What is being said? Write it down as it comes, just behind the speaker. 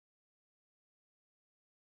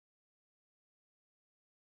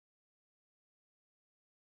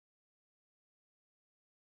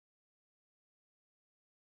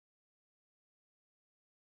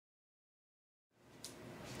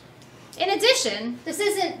In addition, this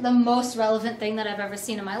isn't the most relevant thing that I've ever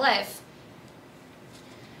seen in my life.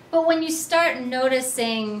 But when you start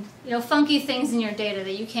noticing, funky things in your data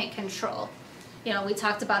that you can't control, we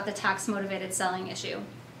talked about the tax-motivated selling issue.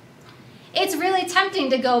 It's really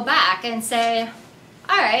tempting to go back and say,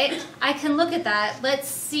 all right, I can look at that. Let's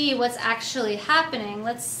see what's actually happening.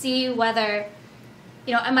 Let's see whether,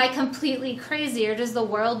 am I completely crazy, or does the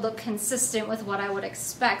world look consistent with what I would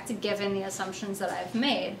expect given the assumptions that I've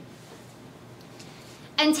made?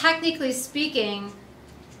 And technically speaking,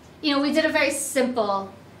 we did a very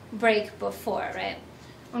simple break before, right?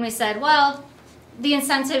 When we said, well, the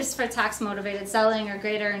incentives for tax-motivated selling are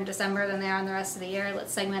greater in December than they are in the rest of the year.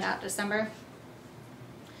 Let's segment out December.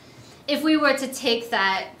 If we were to take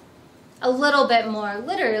that a little bit more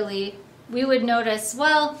literally, we would notice,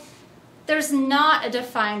 well, there's not a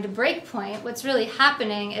defined break point. What's really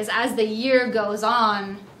happening is as the year goes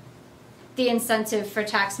on, the incentive for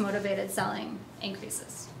tax-motivated selling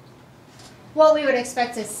increases. What we would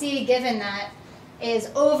expect to see, given that, is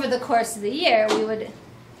over the course of the year, we would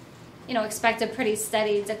expect a pretty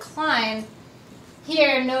steady decline.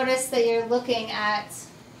 Here, notice that you're looking at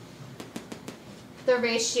the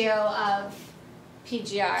ratio of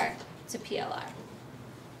PGR to PLR,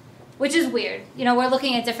 which is weird. We're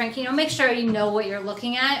looking at different, make sure you know what you're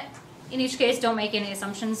looking at. In each case, don't make any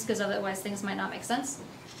assumptions, because otherwise things might not make sense.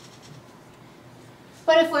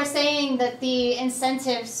 But if we're saying that the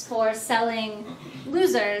incentives for selling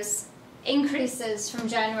losers increases from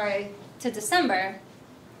January to December,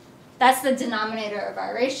 that's the denominator of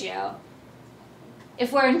our ratio.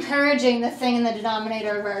 If we're encouraging the thing in the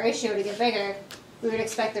denominator of our ratio to get bigger, we would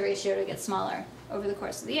expect the ratio to get smaller over the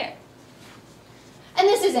course of the year. And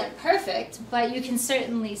this isn't perfect, but you can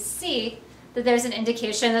certainly see that there's an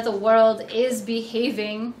indication that the world is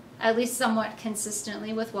behaving at least somewhat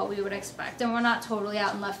consistently with what we would expect, and we're not totally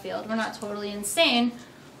out in left field. We're not totally insane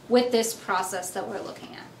with this process that we're looking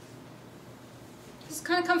at. It's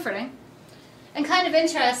kind of comforting and kind of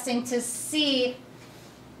interesting to see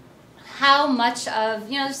how much of,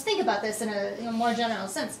 just think about this in a more general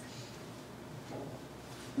sense.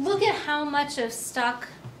 Look at how much of stock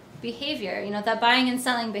behavior, that buying and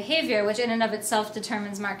selling behavior, which in and of itself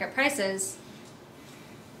determines market prices,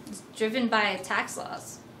 is driven by tax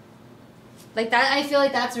laws. Like that, I feel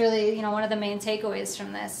like that's really, one of the main takeaways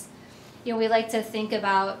from this. We like to think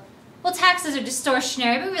about, well, taxes are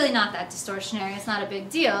distortionary, but really not that distortionary. It's not a big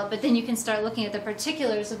deal. But then you can start looking at the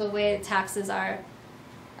particulars of the way taxes are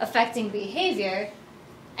affecting behavior,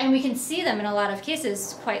 and we can see them in a lot of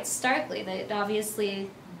cases quite starkly. That obviously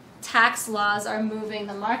tax laws are moving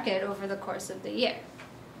the market over the course of the year.